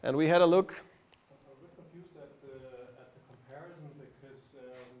 And we had a look. I'm a bit confused at the comparison, because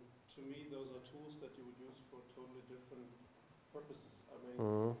to me those are tools that you would use for totally different purposes. I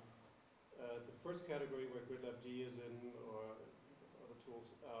mean, the first category where GridLabD is in, or other tools,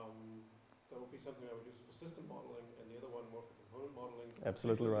 that would be something I would use for system modeling, and the other one more for component modeling.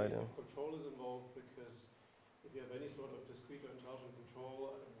 Absolutely right, yeah. If control is involved, because if you have any sort of discrete or intelligent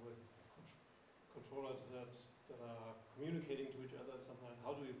control with controllers that are communicating to each other somehow,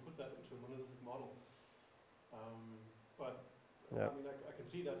 how do you put that into a monolithic model? But yeah. I mean, I can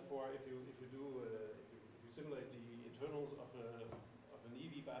see that for if you simulate the internals of an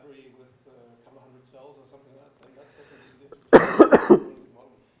EV battery with a couple of hundred cells or something like that, then that's definitely the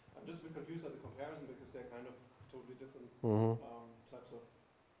model. I'm just a bit confused at the comparison, because they're kind of totally different types of.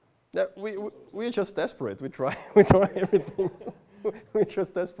 Yeah, we're just desperate. We try everything. We're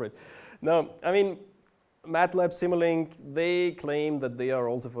just desperate. No, I mean, MATLAB Simulink, they claim that they are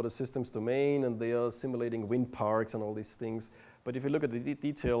also for the systems domain, and they are simulating wind parks and all these things. But if you look at the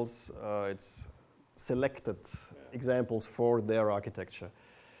details, it's selected examples for their architecture.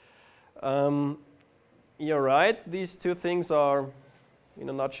 You're right, these two things are, in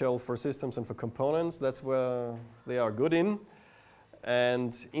a nutshell, for systems and for components. That's where they are good in.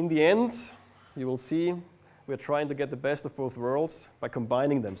 And in the end, you will see, we're trying to get the best of both worlds by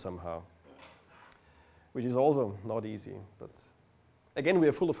combining them somehow, which is also not easy. But again, we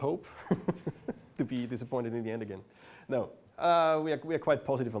are full of hope. to be disappointed in the end again. No, we are quite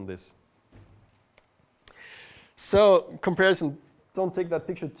positive on this. So comparison, don't take that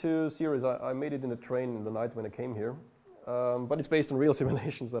picture too serious. I made it in a train in the night when I came here, but it's based on real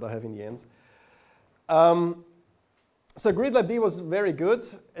simulations that I have in the end. So GridLab D was very good,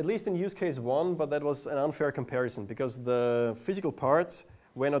 at least in use case 1, but that was an unfair comparison because the physical parts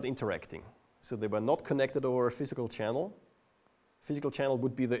were not interacting. So they were not connected over a physical channel. Physical channel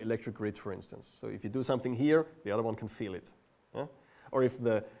would be the electric grid, for instance. So if you do something here, the other one can feel it. Yeah? Or if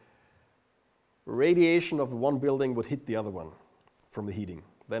the radiation of one building would hit the other one from the heating,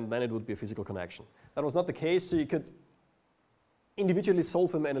 then it would be a physical connection. That was not the case, so you could individually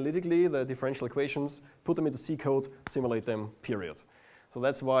solve them analytically, the differential equations, put them into C code, simulate them, period. So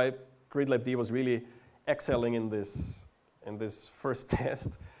that's why GridLab D was really excelling in this first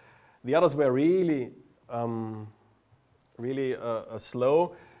test. The others were really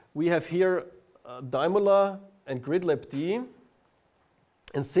slow. We have here Daimler and GridLab D,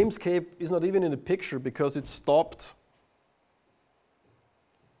 and Simscape is not even in the picture because it stopped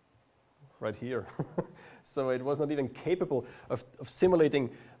right here. So it was not even capable of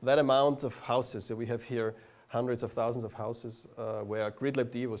simulating that amount of houses. So we have here hundreds of thousands of houses where GridLab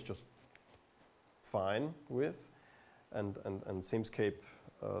D was just fine with, and Simscape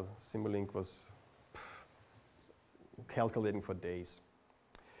Simulink was calculating for days.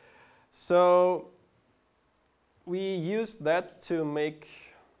 So we used that to make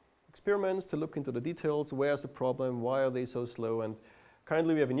experiments, to look into the details. Where's the problem? Why are they so slow? And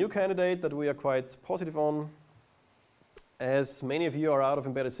currently we have a new candidate that we are quite positive on. As many of you are out of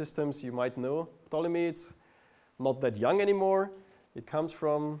embedded systems, you might know Ptolemy. It's not that young anymore. It comes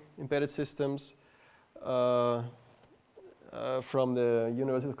from embedded systems from the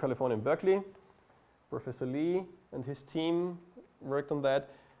University of California in Berkeley. Professor Lee and his team worked on that.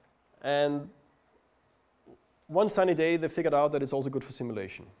 And one sunny day, they figured out that it's also good for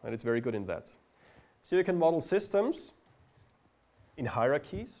simulation, and it's very good in that. So you can model systems in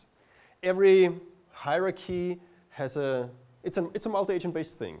hierarchies. Every hierarchy has it's a multi-agent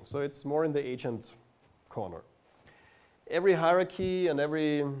based thing, so it's more in the agent corner. Every hierarchy and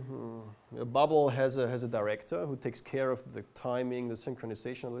every bubble has a director who takes care of the timing, the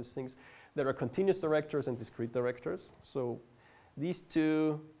synchronization of these things. There are continuous directors and discrete directors. So these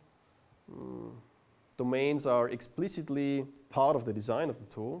two domains are explicitly part of the design of the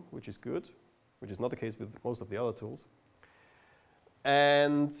tool, which is good, which is not the case with most of the other tools.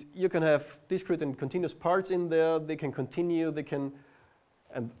 And you can have discrete and continuous parts in there. They can continue,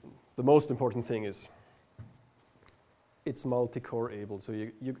 and the most important thing is it's multi-core able. So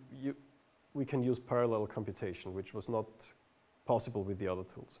we can use parallel computation, which was not possible with the other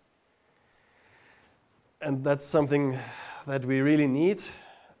tools. And that's something that we really need.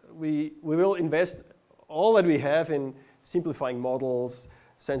 We will invest all that we have in simplifying models,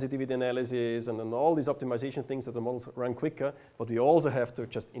 sensitivity analysis, and then all these optimization things that the models run quicker, but we also have to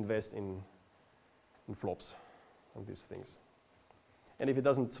just invest in flops and these things. And if it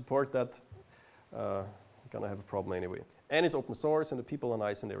doesn't support that, we're gonna have a problem anyway. And it's open source, and the people are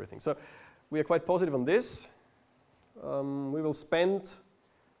nice and everything. So we are quite positive on this. We will spend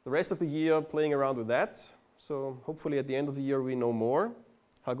the rest of the year playing around with that. So hopefully at the end of the year we know more,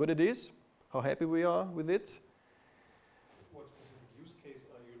 how good it is, how happy we are with it. What specific use case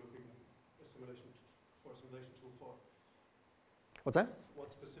are you looking for a simulation tool for? What's that?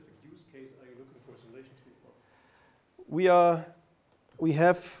 What specific use case are you looking for a simulation tool for? We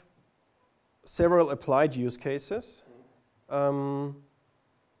have several applied use cases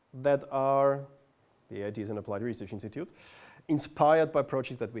that are, the IT is an Applied Research Institute, inspired by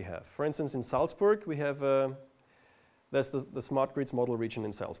projects that we have. For instance, in Salzburg, we have there's the smart grids model region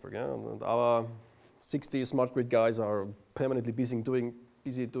in Salzburg. Yeah? And our 60 smart grid guys are permanently busy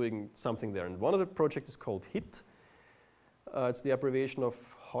doing something there. And one of the projects is called HIT. It's the abbreviation of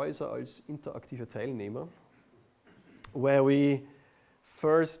Häuser als interaktive Teilnehmer, where we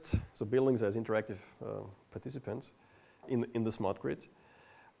first, so buildings as interactive participants in the smart grid,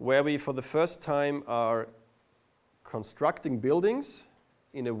 where we for the first time are constructing buildings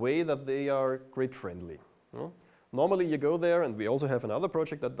in a way that they are grid friendly. You know? Normally you go there, and we also have another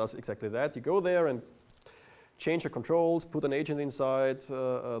project that does exactly that. You go there and change the controls, put an agent inside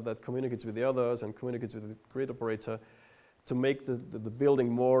that communicates with the others and communicates with the grid operator to make the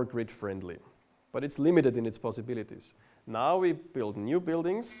building more grid friendly. But it's limited in its possibilities. Now we build new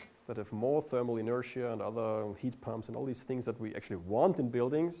buildings that have more thermal inertia and other heat pumps and all these things that we actually want in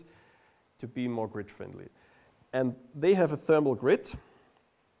buildings to be more grid friendly. And they have a thermal grid.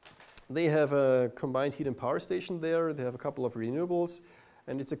 They have a combined heat and power station there. They have a couple of renewables,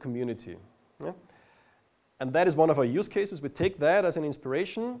 and it's a community. Yeah? And that is one of our use cases. We take that as an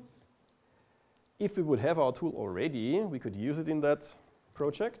inspiration. If we would have our tool already, we could use it in that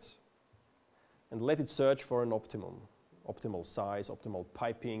project and let it search for an optimal size, optimal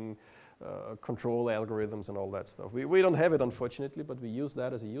piping, control algorithms and all that stuff. We don't have it, unfortunately, but we use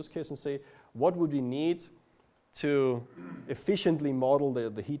that as a use case and say, what would we need to efficiently model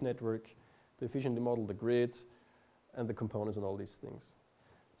the heat network, to efficiently model the grid and the components and all these things.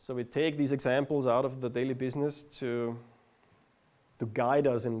 So we take these examples out of the daily business to guide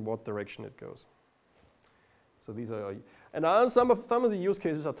us in what direction it goes. So these are, and some of the use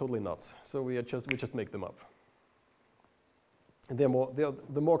cases are totally nuts. So we just make them up. And they're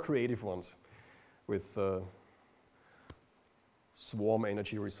the more creative ones with swarm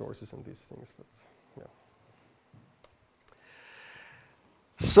energy resources and these things. But yeah.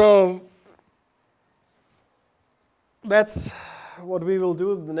 So that's what we will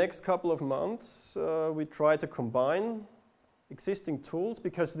do the next couple of months. We try to combine existing tools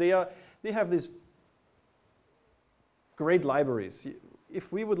because they have these great libraries.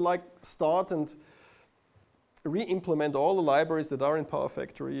 If we would like start and re-implement all the libraries that are in Power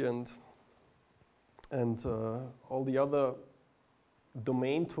Factory and all the other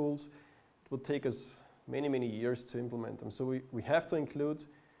domain tools, it would take us many, many years to implement them. So we have to include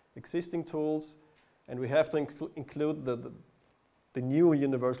existing tools, and we have to include the new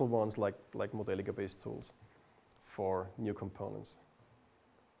universal ones like Modelica-based tools for new components.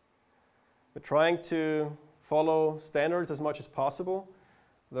 We're trying to follow standards as much as possible.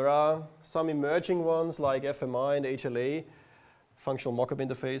 There are some emerging ones like FMI and HLA, functional mockup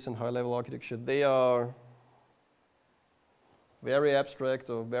interface and high-level architecture. They are very abstract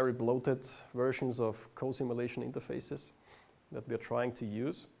or very bloated versions of co-simulation interfaces that we are trying to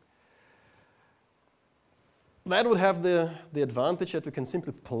use. That would have the advantage that we can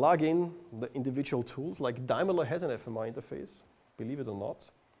simply plug in the individual tools. Like Daimler has an FMI interface, believe it or not.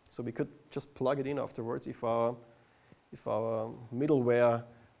 So we could just plug it in afterwards if our middleware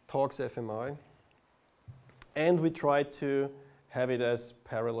talks FMI. And we try to have it as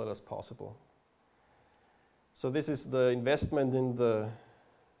parallel as possible. So this is the investment in the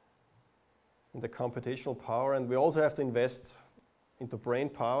computational power, and we also have to invest into brain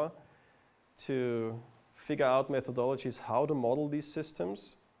power to figure out methodologies how to model these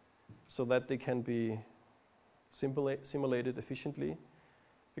systems so that they can be simulated efficiently.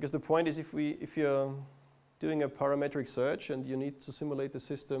 Because the point is, if you're doing a parametric search and you need to simulate the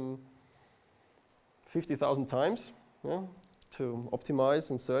system 50,000 times, yeah, to optimize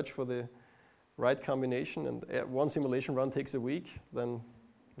and search for the right combination, and one simulation run takes a week, then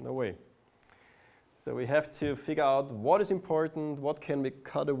no way. So we have to figure out what is important, what can we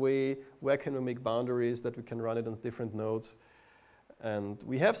cut away, where can we make boundaries that we can run it on different nodes. And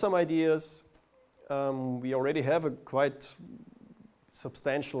we have some ideas. We already have a quite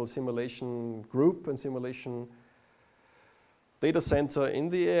substantial simulation group and simulation data center in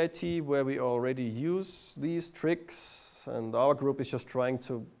the AIT where we already use these tricks, and our group is just trying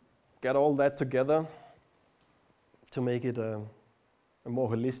to get all that together to make it a more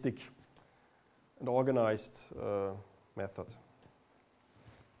holistic and organized method.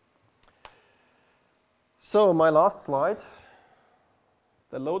 So my last slide,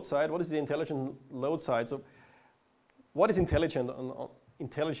 the load side. What is the intelligent load side? So what is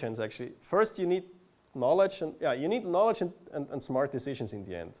intelligence actually? First, you need knowledge, and smart decisions in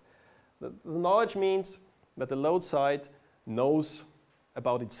the end. The knowledge means that the load side knows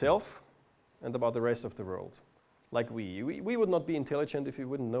about itself and about the rest of the world. Like we would not be intelligent if we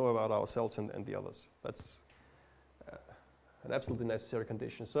wouldn't know about ourselves and the others. That's an absolutely necessary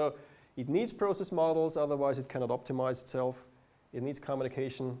condition. So it needs process models, otherwise it cannot optimize itself. It needs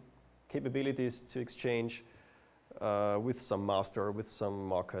communication capabilities to exchange with some master, with some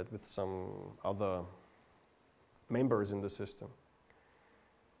market, with some other members in the system.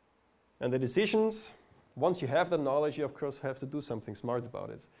 And the decisions, once you have the knowledge, you of course have to do something smart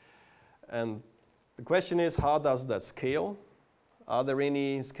about it. And the question is, how does that scale? Are there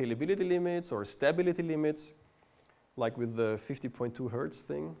any scalability limits or stability limits, like with the 50.2 Hertz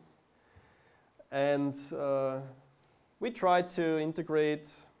thing? And we try to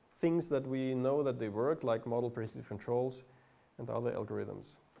integrate things that we know that they work, like model predictive controls and other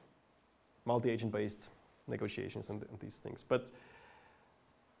algorithms, multi-agent based negotiations and these things. But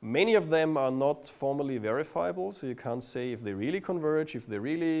many of them are not formally verifiable, so you can't say if they really converge, if they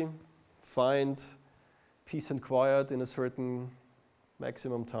really find peace and quiet in a certain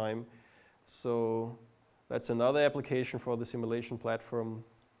maximum time. So that's another application for the simulation platform.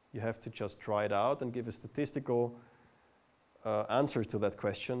 You have to just try it out and give a statistical answer to that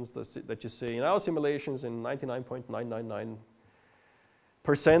question that you say in our simulations in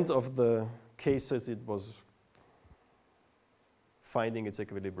 99.999% of the cases it was finding its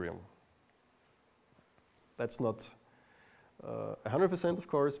equilibrium. That's not 100% of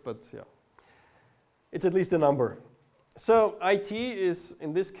course, but yeah, it's at least a number. So IT is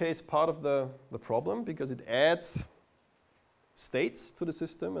in this case part of the problem because it adds states to the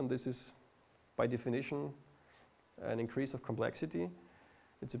system, and this is by definition an increase of complexity.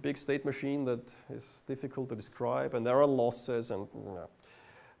 It's a big state machine that is difficult to describe, and there are losses, and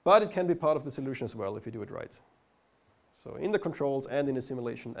but it can be part of the solution as well if you do it right. So in the controls and in the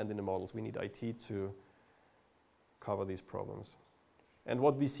simulation and in the models, we need IT to cover these problems. And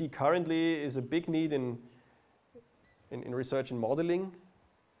what we see currently is a big need in research and modeling.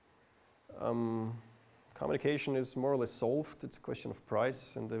 Communication is more or less solved. It's a question of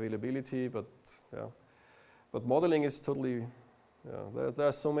price and availability, but yeah. But modeling is totally, there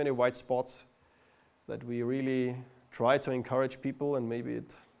are so many white spots that we really try to encourage people, and maybe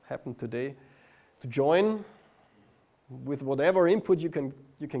it happened today, to join with whatever input you can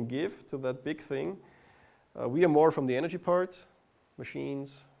give to that big thing. We are more from the energy part,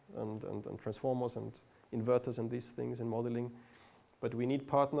 machines and transformers and inverters and these things in modeling, but we need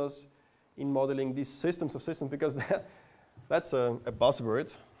partners in modeling these systems of systems, because that's a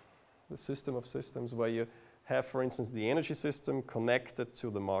buzzword, the system of systems, where you have, for instance, the energy system connected to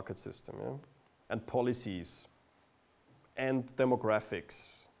the market system, yeah? And policies, and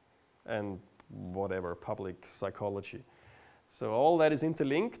demographics, and whatever, public psychology. So all that is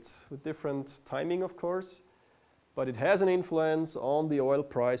interlinked with different timing, of course, but it has an influence on the oil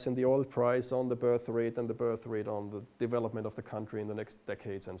price, and the oil price on the birth rate, and the birth rate on the development of the country in the next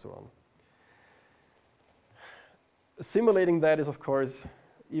decades, and so on. Simulating that is, of course,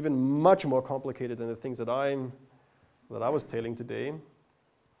 even much more complicated than the things that I was telling today,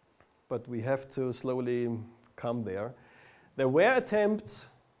 but we have to slowly come there. There were attempts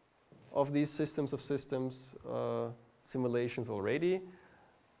of these systems of systems simulations already.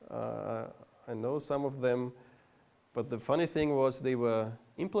 I know some of them, but the funny thing was they were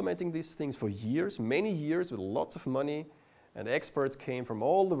implementing these things for years, many years, with lots of money, and experts came from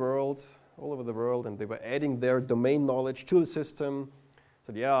all over the world, and they were adding their domain knowledge to the system.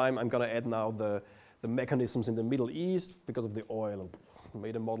 Said, yeah, I'm going to add now the mechanisms in the Middle East because of the oil, and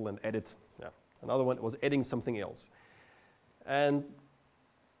made a model and added. Yeah. Another one was adding something else. And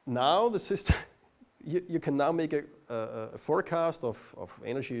now the system, you can now make a forecast of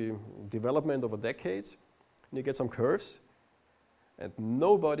energy development over decades, and you get some curves, and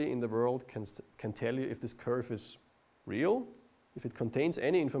nobody in the world can tell you if this curve is real, if it contains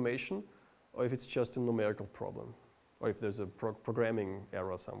any information, or if it's just a numerical problem, or if there's a programming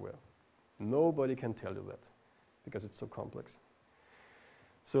error somewhere. Nobody can tell you that, because it's so complex.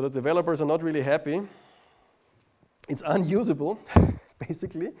 So the developers are not really happy. It's unusable,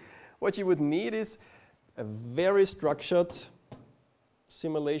 basically. What you would need is a very structured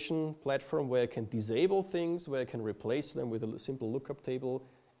simulation platform where I can disable things, where I can replace them with a simple lookup table,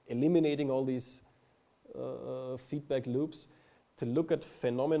 eliminating all these feedback loops, to look at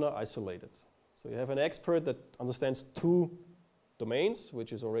phenomena isolated. So you have an expert that understands 2 domains,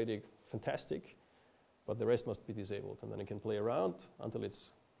 which is already fantastic, but the rest must be disabled. And then you can play around until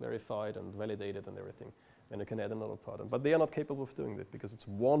it's verified and validated and everything. Then you can add another part. But they are not capable of doing that because it's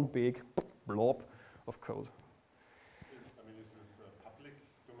one big blob of code. I mean, is this a public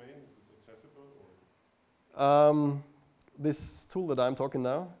domain? Is this accessible? Or? This tool that I'm talking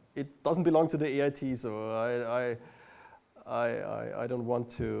now, it doesn't belong to the AIT, so I don't want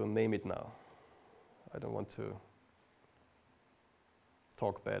to name it now. I don't want to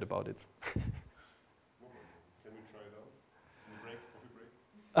talk bad about it. Can we try it out? Coffee break?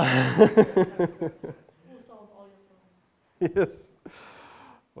 We'll solve all your problems. Yes.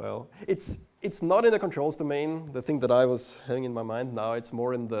 Well, it's not in the controls domain, the thing that I was having in my mind now. It's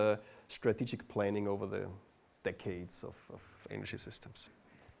more in the strategic planning over the decades of energy systems.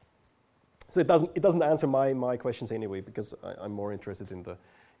 So it doesn't answer my questions anyway, because I'm more interested in the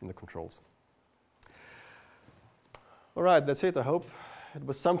controls. All right, that's it. I hope it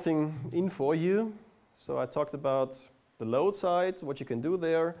was something in for you. So I talked about the load side, what you can do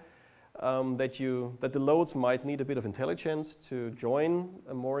there, that the loads might need a bit of intelligence to join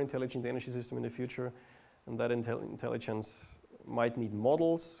a more intelligent energy system in the future, and that intelligence might need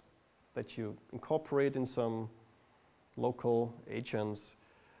models that you incorporate in some local agents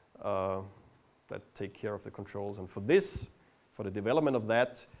that take care of the controls. And for the development of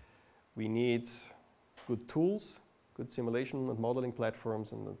that, we need good tools, good simulation and modeling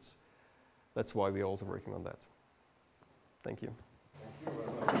platforms, and that's why we're also working on that. Thank you. Thank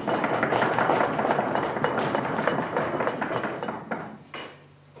you very much.